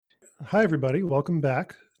Hi, everybody. Welcome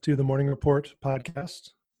back to the Morning Report podcast,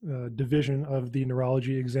 division of the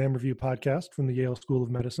Neurology Exam Review podcast from the Yale School of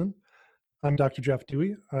Medicine. I'm Dr. Jeff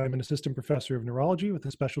Dewey. I'm an assistant professor of neurology with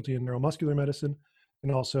a specialty in neuromuscular medicine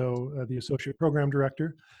and also the associate program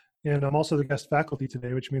director. And I'm also the guest faculty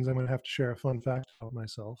today, which means I'm going to have to share a fun fact about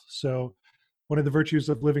myself. So one of the virtues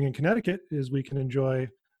of living in Connecticut is we can enjoy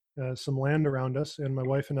some land around us, and my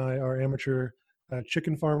wife and I are amateur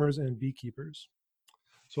chicken farmers and beekeepers.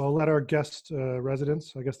 So I'll let our guest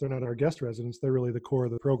residents, I guess they're not our guest residents, they're really the core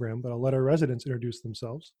of the program, but I'll let our residents introduce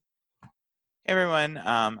themselves. Hey everyone,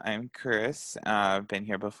 I'm Chris. I've been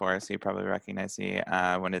here before, so you probably recognize me.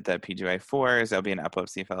 One of the PGY4s. I'll be an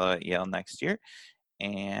epilepsy fellow at Yale next year.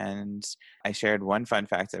 And I shared one fun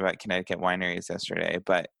fact about Connecticut wineries yesterday,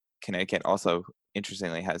 but Connecticut also,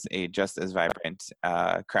 interestingly, has a just as vibrant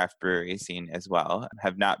craft brewery scene as well. I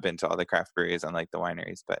have not been to all the craft breweries, unlike the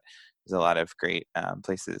wineries, but there's a lot of great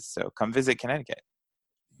places. So come visit Connecticut.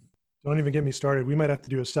 Don't even get me started. We might have to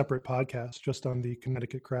do a separate podcast just on the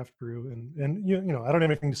Connecticut craft brew. And you know, I don't have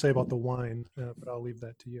anything to say about the wine, but I'll leave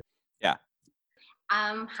that to you. Yeah.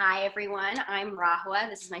 Hi, everyone. I'm Rahua.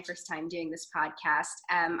 This is my first time doing this podcast.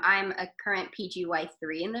 I'm a current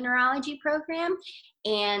PGY3 in the neurology program.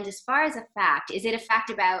 And as far as a fact, is it a fact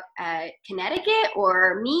about Connecticut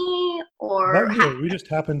or me or? About you. We just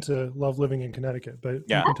happen to love living in Connecticut, but you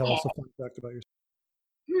can tell us a fun fact about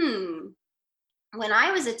yourself. When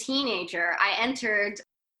I was a teenager, I entered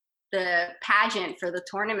the pageant for the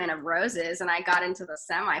Tournament of Roses, and I got into the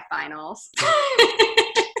semifinals.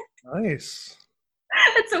 Nice.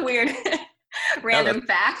 That's a weird random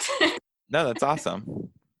fact. No, that's awesome.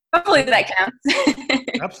 Hopefully that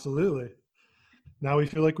counts. Absolutely. Now we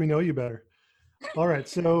feel like we know you better. All right,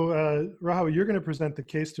 so Rahua, you're going to present the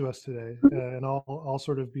case to us today, and I'll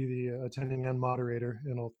sort of be the attending and moderator,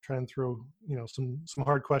 and I'll try and throw some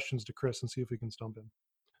hard questions to Chris and see if we can stump him.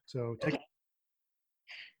 So take. Okay.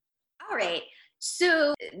 All right.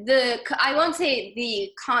 So I won't say the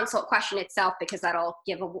consult question itself because that'll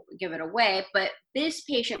give it away, but this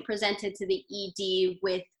patient presented to the ED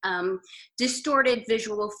with distorted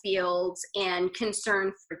visual fields and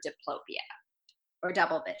concern for diplopia or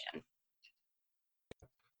double vision.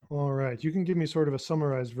 All right, you can give me sort of a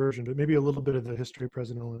summarized version, but maybe a little bit of the history of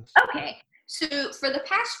present illness. Okay. So for the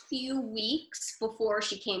past few weeks before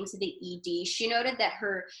she came to the ED, she noted that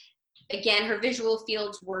her visual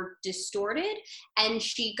fields were distorted, and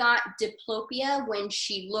she got diplopia when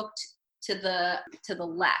she looked to the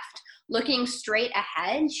left. Looking straight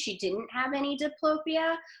ahead, she didn't have any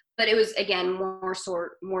diplopia, but it was again more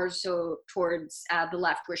so towards the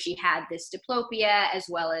left where she had this diplopia as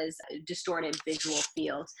well as distorted visual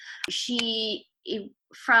fields.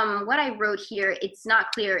 From what I wrote here, it's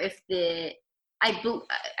not clear if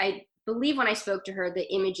I believe when I spoke to her,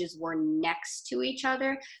 the images were next to each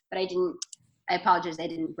other, but I apologize, I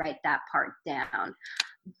didn't write that part down.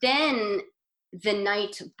 Then the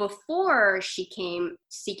night before she came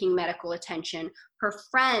seeking medical attention, her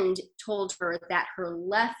friend told her that her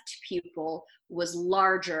left pupil was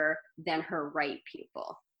larger than her right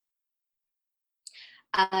pupil.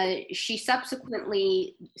 She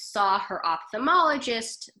subsequently saw her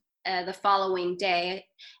ophthalmologist the following day,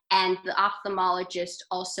 and the ophthalmologist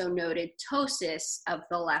also noted ptosis of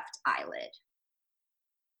the left eyelid.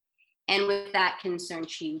 And with that concern,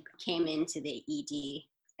 she came into the ED,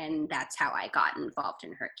 and that's how I got involved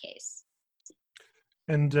in her case.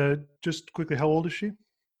 And just quickly, how old is she?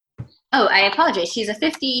 Oh, I apologize. She's a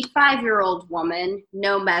 55-year-old woman,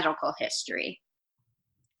 no medical history.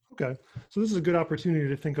 Okay, so this is a good opportunity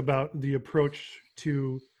to think about the approach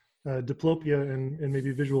to diplopia and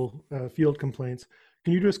maybe visual field complaints.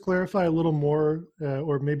 Can you just clarify a little more,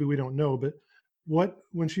 or maybe we don't know, but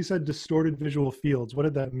when she said distorted visual fields, what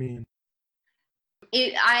did that mean?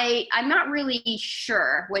 I'm not really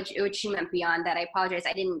sure what she meant beyond that. I apologize.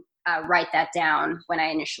 I didn't write that down when I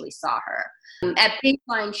initially saw her. At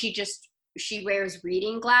baseline, she wears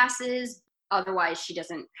reading glasses. Otherwise, she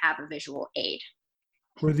doesn't have a visual aid.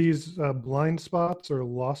 Were these blind spots or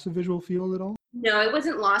loss of visual field at all? No, it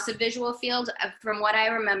wasn't loss of visual field. From what I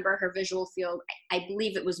remember, her visual field, I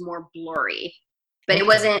believe it was more blurry, but it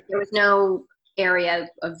wasn't. There was no area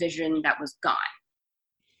of vision that was gone.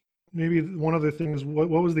 Maybe one other thing is, what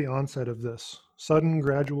was the onset of this? Sudden,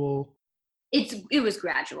 gradual? It was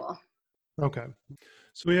gradual. Okay.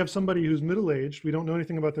 So we have somebody who's middle-aged. We don't know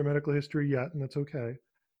anything about their medical history yet, and that's okay.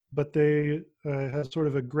 But they have sort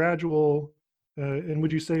of a gradual, and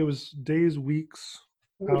would you say it was days, weeks,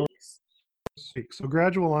 hours? Weeks. So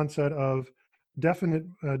gradual onset of definite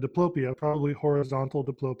diplopia, probably horizontal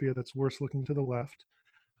diplopia that's worse looking to the left.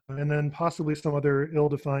 and then possibly some other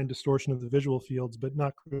ill-defined distortion of the visual fields, but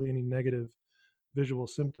not clearly any negative visual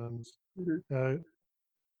symptoms.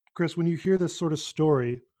 Chris, when you hear this sort of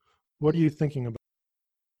story, what are you thinking about?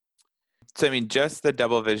 So, I mean, just the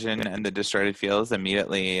double vision and the distorted fields,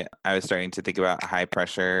 immediately I was starting to think about high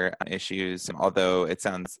pressure issues, although it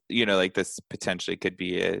sounds, like this potentially could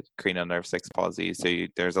be a cranial nerve 6 palsy. So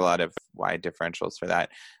there's a lot of wide differentials for that.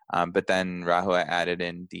 But then Rahua added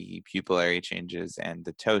in the pupillary changes and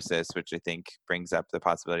the ptosis, which I think brings up the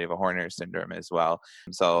possibility of a Horner syndrome as well.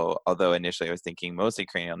 So although initially I was thinking mostly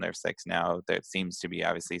cranial nerve 6, now there seems to be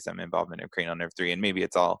obviously some involvement of cranial nerve 3, and maybe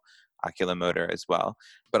it's all oculomotor as well.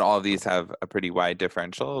 But all of these have a pretty wide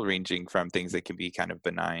differential, ranging from things that can be kind of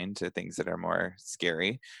benign to things that are more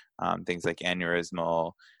scary. Things like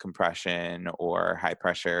aneurysmal compression or high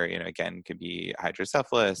pressure, again, could be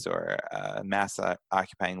hydrocephalus or a mass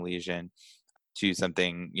occupying lesion, to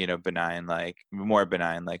something, more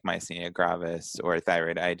benign like myasthenia gravis or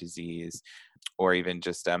thyroid eye disease, or even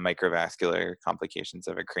just microvascular complications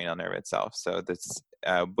of a cranial nerve itself. So this,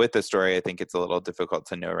 with the story, I think it's a little difficult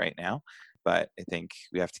to know right now, but I think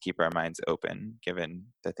we have to keep our minds open given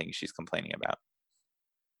the things she's complaining about.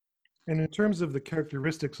 And in terms of the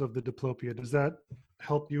characteristics of the diplopia, does that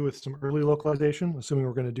help you with some early localization, assuming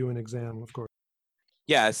we're going to do an exam, of course?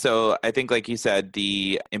 Yeah, so I think, like you said,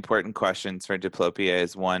 the important questions for diplopia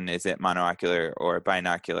is, one, is it monoocular or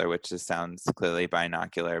binocular, which just sounds clearly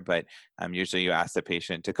binocular, but usually you ask the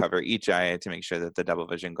patient to cover each eye to make sure that the double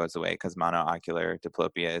vision goes away, because monoocular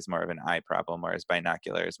diplopia is more of an eye problem, whereas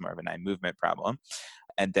binocular is more of an eye movement problem.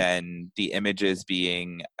 And then the images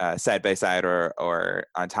being side by side or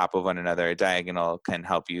on top of one another, diagonal, can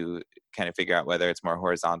help you kind of figure out whether it's more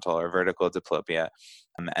horizontal or vertical diplopia.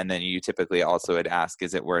 And then you typically also would ask,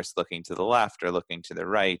 is it worse looking to the left or looking to the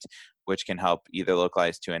right, which can help either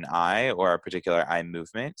localize to an eye or a particular eye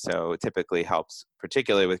movement. So it typically helps,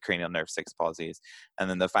 particularly with cranial nerve 6 palsies. And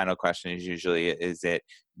then the final question is usually, is it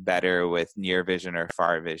better with near vision or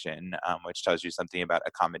far vision, which tells you something about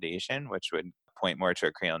accommodation, which would point more to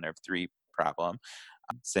a cranial nerve 3 problem.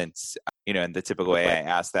 Since, and the typical way I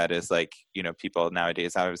ask that is people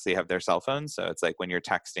nowadays obviously have their cell phones. So it's like, when you're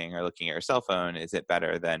texting or looking at your cell phone, is it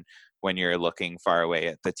better than when you're looking far away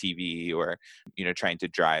at the TV or, trying to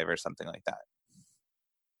drive or something like that?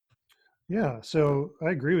 Yeah, so I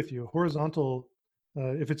agree with you. Horizontal,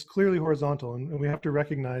 if it's clearly horizontal, and we have to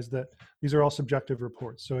recognize that these are all subjective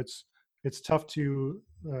reports. So it's tough to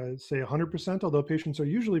say 100%, although patients are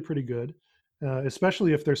usually pretty good,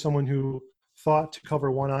 especially if there's someone who thought to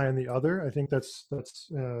cover one eye and the other. I think that's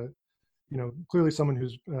clearly someone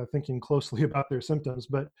who's thinking closely about their symptoms.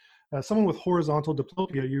 But someone with horizontal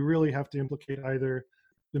diplopia, you really have to implicate either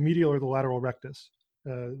the medial or the lateral rectus.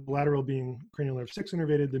 The lateral being cranial nerve 6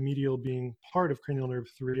 innervated, the medial being part of cranial nerve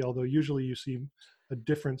 3, although usually you see a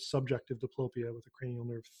different subjective diplopia with a cranial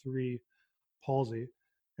nerve 3 palsy.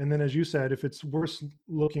 And then, as you said, if it's worse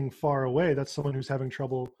looking far away, that's someone who's having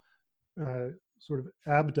trouble sort of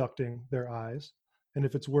abducting their eyes. And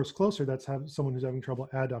if it's worse closer, that's someone who's having trouble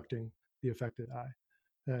adducting the affected eye.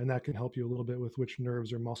 And that can help you a little bit with which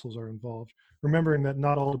nerves or muscles are involved. Remembering that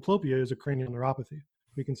not all diplopia is a cranial neuropathy.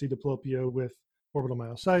 We can see diplopia with orbital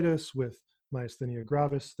myositis, with myasthenia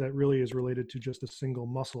gravis, that really is related to just a single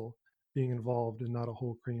muscle being involved and not a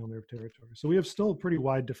whole cranial nerve territory. So we have still a pretty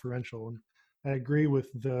wide differential. And I agree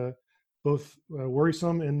with the both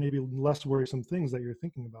worrisome and maybe less worrisome things that you're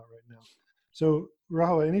thinking about right now. So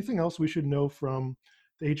Rahua, anything else we should know from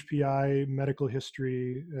the HPI, medical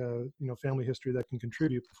history, family history that can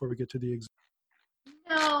contribute before we get to the exam?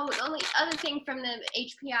 No, the only other thing from the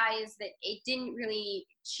HPI is that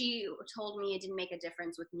she told me it didn't make a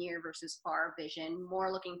difference with near versus far vision.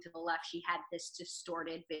 More looking to the left, she had this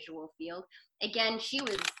distorted visual field. Again, she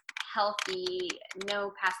was healthy,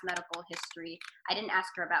 no past medical history. I didn't ask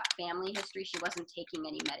her about family history. She wasn't taking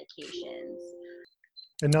any medications.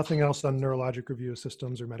 And nothing else on neurologic review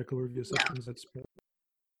systems or medical review systems? No.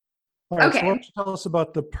 All right, Okay. So why don't you tell us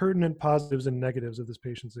about the pertinent positives and negatives of this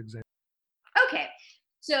patient's exam? Okay,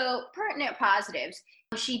 so pertinent positives.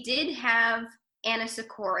 She did have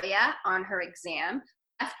anisocoria on her exam.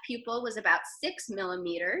 Left pupil was about 6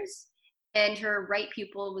 millimeters, and her right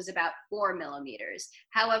pupil was about 4 millimeters.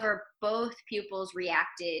 However, both pupils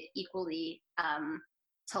reacted equally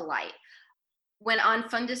to light. When on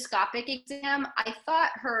fundoscopic exam, I thought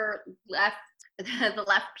her the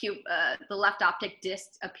left optic disc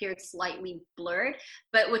appeared slightly blurred,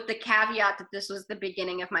 but with the caveat that this was the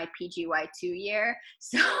beginning of my PGY2 year,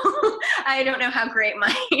 so I don't know how great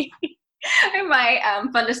my my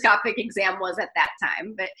fundoscopic exam was at that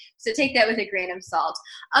time. But so take that with a grain of salt.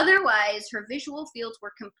 Otherwise, her visual fields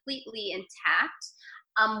were completely intact.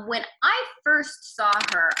 When I first saw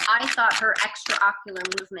her, I thought her extraocular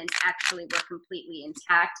movements actually were completely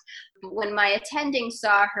intact. But when my attending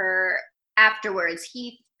saw her afterwards,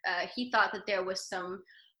 he thought that there was some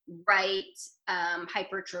right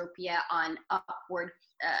hypertropia on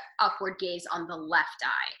upward gaze on the left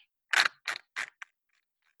eye.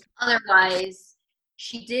 Otherwise,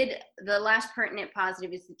 the last pertinent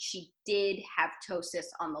positive is that she did have ptosis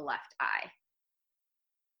on the left eye,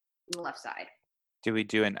 on the left side. Do we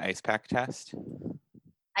do an ice pack test?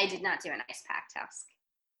 I did not do an ice pack test,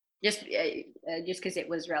 just because it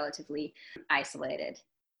was relatively isolated.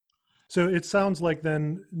 So it sounds like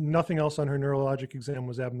then nothing else on her neurologic exam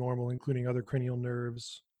was abnormal, including other cranial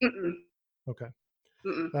nerves. Mm-mm. Okay.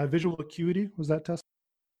 Mm-mm. Visual acuity, was that tested?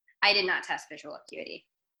 I did not test visual acuity.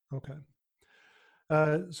 Okay.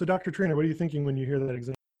 So Dr. Trina, what are you thinking when you hear that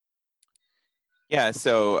exam? Yeah,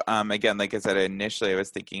 so again, like I said, initially I was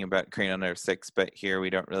thinking about cranial nerve 6, but here we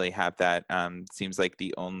don't really have that. Seems like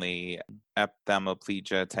the only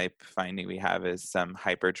ophthalmoplegia type finding we have is some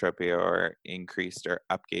hypertropia or increased or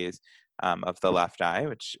upgaze of the left eye,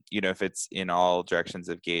 which, if it's in all directions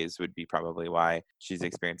of gaze would be probably why she's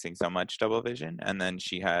experiencing so much double vision. And then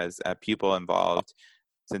she has a pupil involved.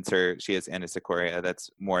 Since she has anisocoria, that's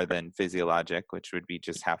more than physiologic, which would be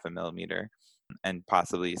just 0.5 millimeter. And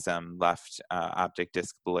possibly some left optic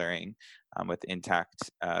disc blurring with intact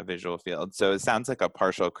visual field. So it sounds like a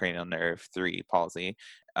partial cranial nerve 3 palsy,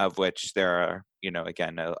 of which there are,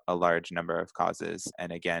 again, a large number of causes.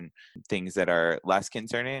 And again, things that are less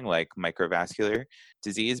concerning, like microvascular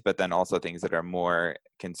disease, but then also things that are more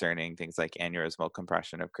concerning, things like aneurysmal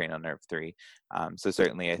compression of cranial nerve 3. So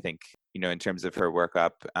certainly I think, in terms of her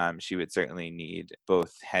workup, she would certainly need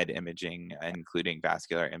both head imaging, including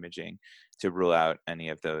vascular imaging, to rule out any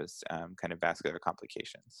of those kind of vascular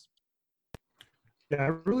complications. Yeah, I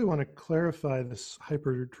really want to clarify this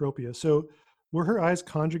hypertropia. So were her eyes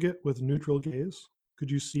conjugate with neutral gaze? Could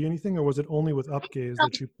you see anything, or was it only with up gaze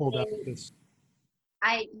that she pulled out this?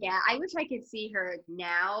 I wish I could see her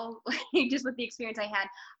now, just with the experience I had.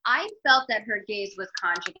 I felt that her gaze was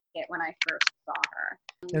conjugate when I first saw her.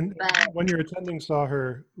 And when your attending saw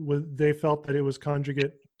her, they felt that it was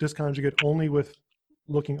disconjugate only with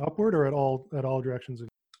looking upward, or at all directions of?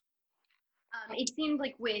 It seemed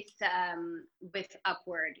like with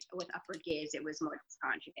upward gaze, it was more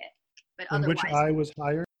disconjugate. But and otherwise, which eye was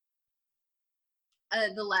higher?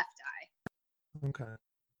 The left eye. Okay.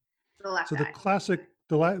 The left so eye.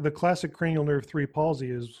 the classic cranial nerve 3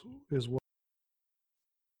 palsy is what?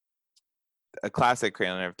 A classic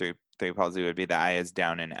cranial nerve 3 palsy would be the eye is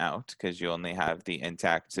down and out, because you only have the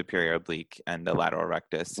intact superior oblique and the lateral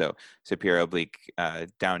rectus. So superior oblique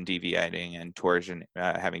down deviating and torsion,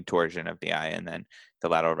 having torsion of the eye, and then the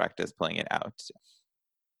lateral rectus pulling it out.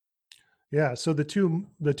 Yeah. So the two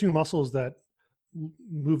muscles that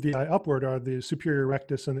move the eye upward are the superior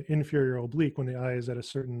rectus and the inferior oblique, when the eye is at a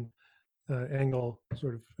certain angle,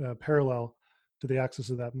 sort of parallel to the axis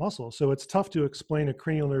of that muscle. So it's tough to explain a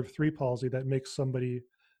cranial nerve 3 palsy that makes somebody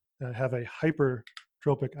have a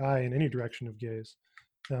hypertropic eye in any direction of gaze.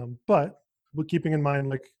 But keeping in mind,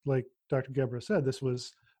 like Dr. Gebra said, this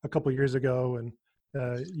was a couple years ago, and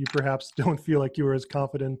you perhaps don't feel like you were as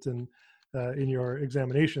confident in your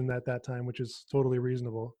examination at that time, which is totally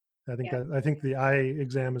reasonable. I think the eye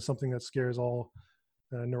exam is something that scares all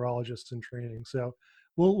neurologists in training. So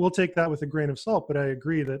we'll take that with a grain of salt. But I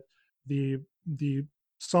agree that the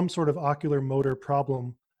some sort of ocular motor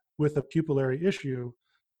problem with a pupillary issue,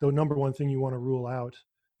 the number one thing you want to rule out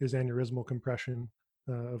is aneurysmal compression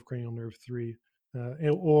of cranial nerve 3,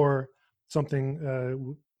 or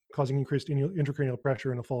something causing increased intracranial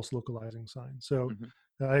pressure and a false localizing sign. So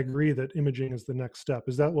I agree that imaging is the next step.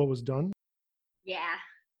 Is that what was done? Yeah.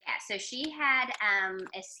 So she had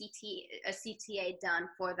a CTA done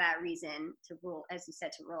for that reason, to rule, as you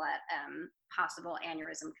said, to rule out possible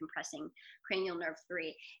aneurysm compressing cranial nerve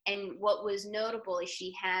 3. And what was notable is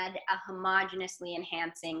she had a homogeneously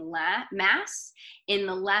enhancing mass in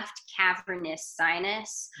the left cavernous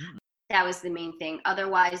sinus. That was the main thing.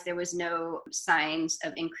 Otherwise, there was no signs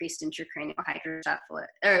of increased intracranial hydrocephalus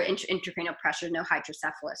or intracranial pressure, no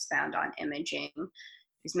hydrocephalus found on imaging.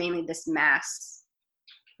 It was mainly this mass,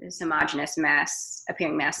 this homogeneous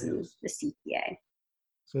appearing mass in the CTA.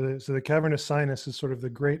 So the cavernous sinus is sort of the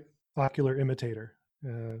great ocular imitator.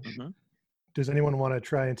 Does anyone want to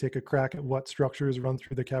try and take a crack at what structures run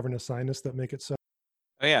through the cavernous sinus that make it so?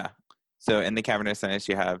 Oh yeah. So in the cavernous sinus,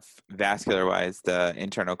 you have vascular-wise the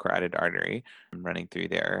internal carotid artery running through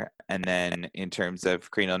there. And then in terms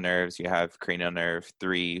of cranial nerves, you have cranial nerve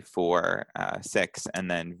 3, 4, 6, and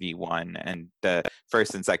then V1. And the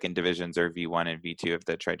first and second divisions are V1 and V2 of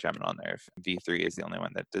the trigeminal nerve. V3 is the only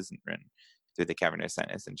one that doesn't run through the cavernous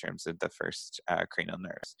sinus in terms of the first cranial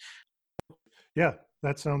nerves. Yeah,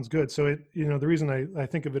 that sounds good. So the reason I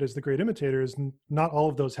think of it as the great imitator is not all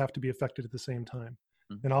of those have to be affected at the same time.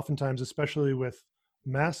 And oftentimes, especially with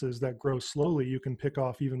masses that grow slowly, you can pick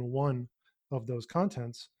off even one of those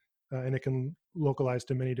contents, and it can localize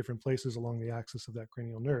to many different places along the axis of that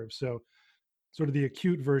cranial nerve. So sort of the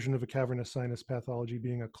acute version of a cavernous sinus pathology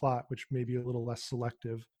being a clot, which may be a little less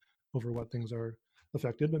selective over what things are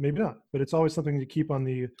affected, but maybe not. But it's always something to keep on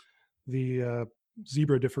the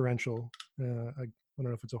zebra differential. I don't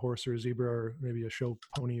know if it's a horse or a zebra or maybe a show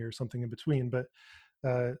pony or something in between, but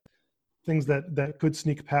things that could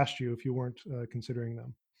sneak past you if you weren't considering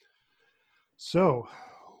them. So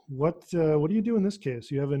what do you do in this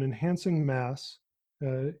case? You have an enhancing mass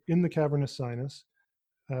in the cavernous sinus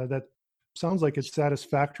that sounds like it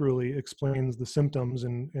satisfactorily explains the symptoms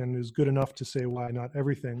and is good enough to say why not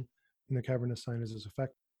everything in the cavernous sinus is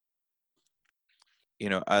affected.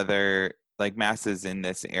 Other like masses in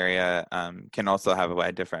this area can also have a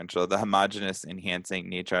wide differential. The homogeneous enhancing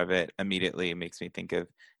nature of it immediately makes me think of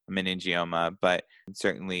meningioma, but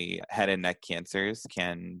certainly head and neck cancers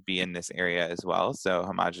can be in this area as well. So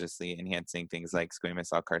homogeneously enhancing things like squamous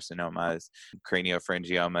cell carcinomas,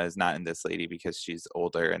 craniopharyngioma is not in this lady because she's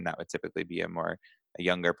older, and that would typically be a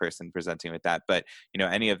younger person presenting with that. But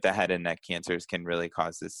any of the head and neck cancers can really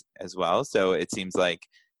cause this as well. So it seems like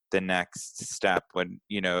the next step would,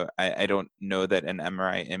 I don't know that an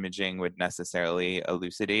MRI imaging would necessarily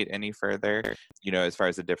elucidate any further, as far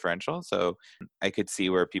as the differential. So I could see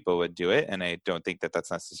where people would do it, and I don't think that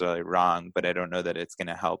that's necessarily wrong, but I don't know that it's going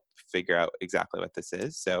to help figure out exactly what this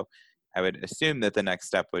is. So I would assume that the next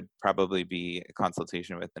step would probably be a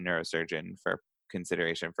consultation with the neurosurgeon for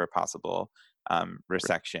consideration for possible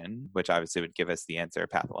resection, which obviously would give us the answer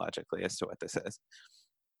pathologically as to what this is.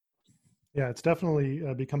 Yeah, it's definitely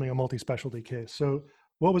becoming a multi-specialty case. So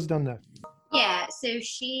what was done next? Yeah, so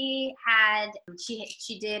she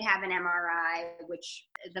did have an MRI, which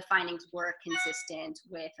the findings were consistent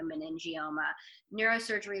with a meningioma.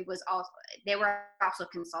 Neurosurgery they were also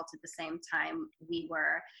consulted at the same time we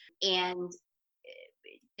were. And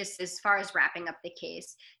just as far as wrapping up the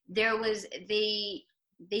case, they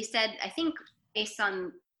said, I think based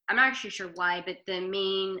on, I'm not actually sure why, but the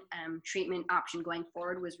main treatment option going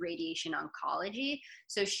forward was radiation oncology.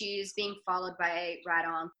 So she's being followed by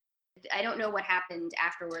rad-onc. I don't know what happened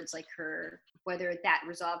afterwards, like whether that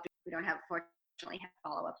resolved. We don't fortunately have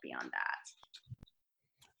follow-up beyond that.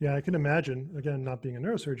 Yeah, I can imagine, again, not being a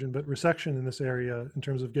neurosurgeon, but resection in this area in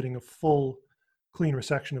terms of getting a full clean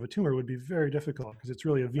resection of a tumor would be very difficult because it's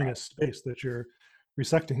really a venous space that you're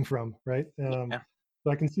resecting from, right? So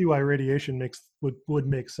I can see why radiation would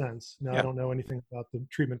make sense. Now, I don't know anything about the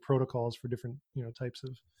treatment protocols for different types of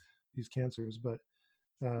these cancers, but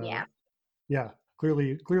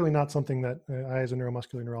clearly not something that I, as a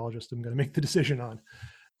neuromuscular neurologist, am going to make the decision on.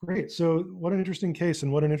 Great. So what an interesting case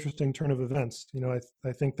and what an interesting turn of events.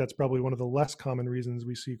 I think that's probably one of the less common reasons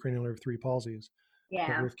we see cranial nerve 3 palsies.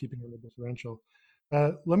 Yeah. Worth keeping on the differential.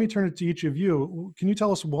 Let me turn it to each of you. Can you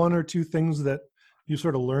tell us one or two things that you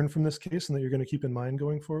sort of learned from this case and that you're going to keep in mind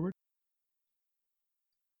going forward?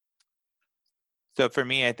 So for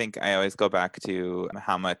me, I think I always go back to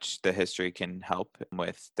how much the history can help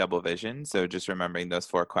with double vision. So just remembering those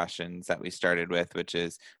 4 questions that we started with, which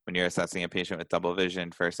is when you're assessing a patient with double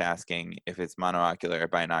vision, first asking if it's monocular or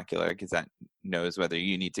binocular, because that knows whether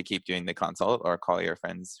you need to keep doing the consult or call your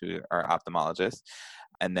friends who are ophthalmologists.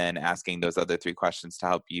 And then asking those other 3 questions to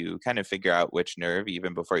help you kind of figure out which nerve,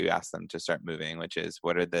 even before you ask them to start moving, which is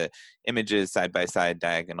what are the images side by side,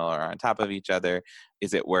 diagonal, or on top of each other?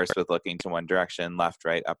 Is it worse with looking to one direction, left,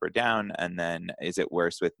 right, up, or down? And then is it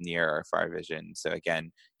worse with near or far vision? So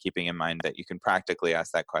again, keeping in mind that you can practically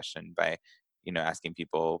ask that question by, asking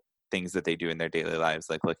people things that they do in their daily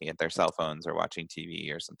lives, like looking at their cell phones or watching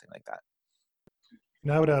TV or something like that.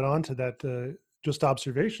 And I would add on to that, just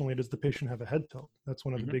observationally, does the patient have a head tilt? That's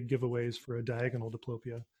one of the big giveaways for a diagonal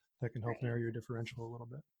diplopia that can help narrow your differential a little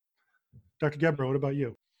bit. Dr. Gebra, what about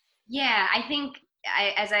you? Yeah, I think,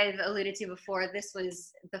 as I've alluded to before, this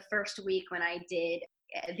was the first week when I did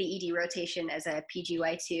the ED rotation as a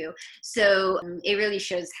PGY2. So it really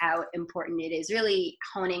shows how important it is, really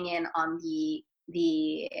honing in on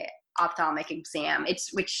the ophthalmic exam.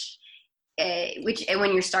 Which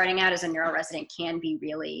when you're starting out as a neuroresident can be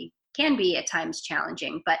really can be at times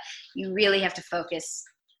challenging, but you really have to focus,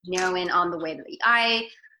 in on the way that the eye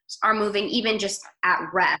are moving, even just at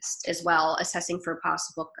rest as well, assessing for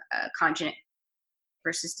possible conjugate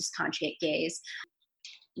versus dysconjugate gaze.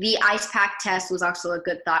 The ice pack test was also a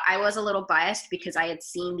good thought. I was a little biased because I had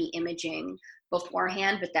seen the imaging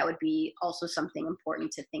beforehand, but that would be also something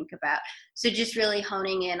important to think about. So just really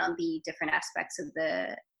honing in on the different aspects of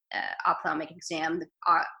the ophthalmic exam, the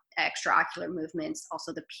extraocular movements,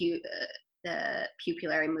 also the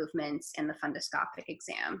pupillary movements, and the fundoscopic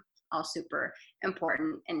exam, all super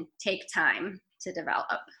important and take time to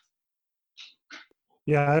develop.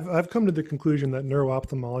 Yeah, I've come to the conclusion that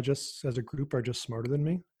neuro-ophthalmologists as a group are just smarter than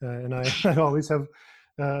me, and I always have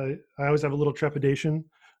a little trepidation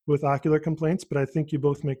with ocular complaints. But I think you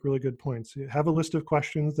both make really good points. You have a list of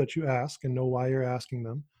questions that you ask and know why you're asking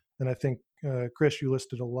them. And I think Chris, you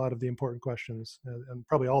listed a lot of the important questions, and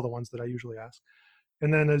probably all the ones that I usually ask.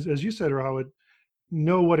 And then, as you said, Rahul,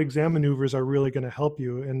 know what exam maneuvers are really going to help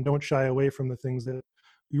you, and don't shy away from the things that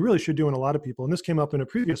you really should do in a lot of people. And this came up in a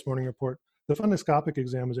previous morning report. The fundoscopic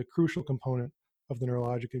exam is a crucial component of the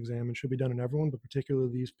neurologic exam and should be done in everyone, but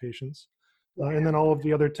particularly these patients. And then all of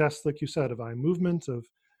the other tests, like you said, of eye movement, of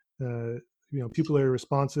pupillary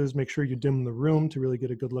responses. Make sure you dim the room to really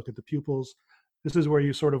get a good look at the pupils. This is where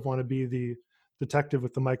you sort of want to be the detective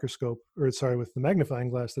with the with the magnifying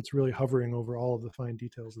glass that's really hovering over all of the fine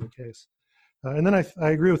details of the case. And then I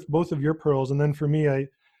agree with both of your pearls. And then for me,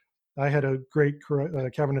 I had a great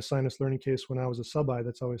cavernous sinus learning case when I was a sub-I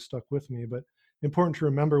that's always stuck with me, but important to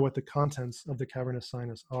remember what the contents of the cavernous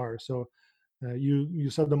sinus are. So you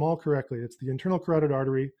said them all correctly. It's the internal carotid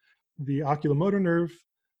artery, the oculomotor nerve,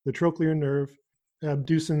 the trochlear nerve,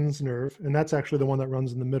 abducens nerve, and that's actually the one that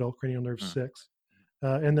runs in the middle, cranial nerve 6,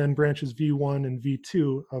 and then branches V1 and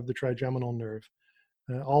V2 of the trigeminal nerve,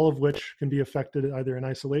 all of which can be affected either in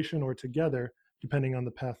isolation or together, depending on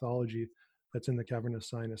the pathology that's in the cavernous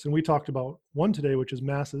sinus. And we talked about one today, which is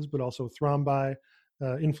masses, but also thrombi,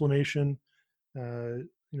 inflammation, a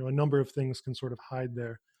number of things can sort of hide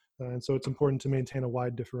there. And so it's important to maintain a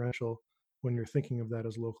wide differential when you're thinking of that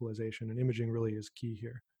as localization, and imaging really is key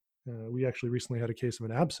here. We actually recently had a case of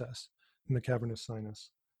an abscess in the cavernous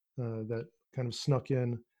sinus that kind of snuck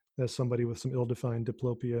in as somebody with some ill-defined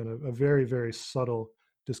diplopia and a very, very subtle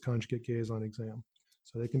dysconjugate gaze on exam.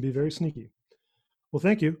 So they can be very sneaky. Well,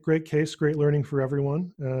 thank you. Great case, great learning for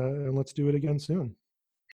everyone. And let's do it again soon.